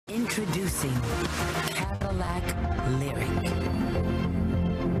Introducing Cadillac Lyriq.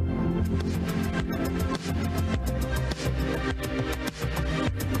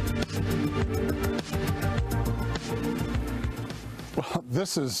 Well,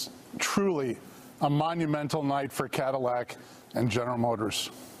 this is truly a monumental night for Cadillac and General Motors.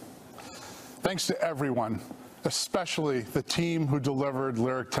 Thanks to everyone, especially the team who delivered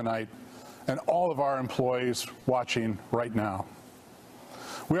Lyriq tonight and all of our employees watching right now.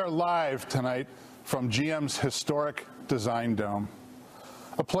 We are live tonight from GM's historic Design Dome,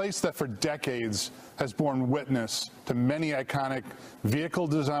 a place that for decades has borne witness to many iconic vehicle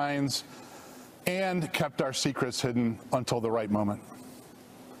designs and kept our secrets hidden until the right moment.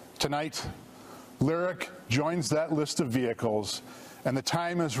 Tonight, Lyriq joins that list of vehicles, and the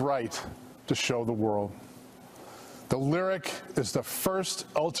time is right to show the world. The Lyriq is the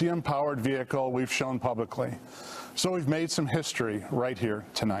first Ultium-powered vehicle we've shown publicly, so we've made some history right here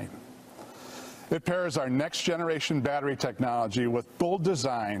tonight. It pairs our next-generation battery technology with bold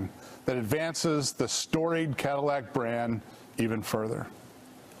design that advances the storied Cadillac brand even further.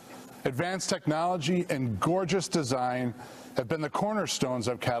 Advanced technology and gorgeous design have been the cornerstones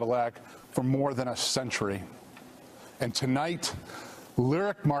of Cadillac for more than a century. And tonight,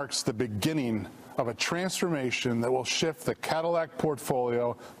 Lyriq marks the beginning of a transformation that will shift the Cadillac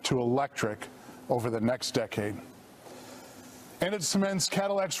portfolio to electric over the next decade. And it cements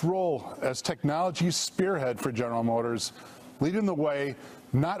Cadillac's role as technology's spearhead for General Motors, leading the way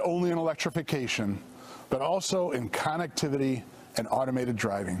not only in electrification, but also in connectivity and automated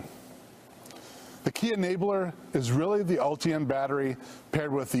driving. The key enabler is really the Ultium battery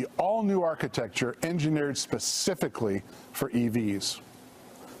paired with the all-new architecture engineered specifically for EVs.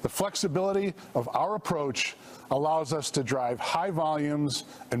 The flexibility of our approach allows us to drive high volumes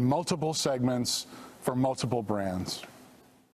in multiple segments for multiple brands.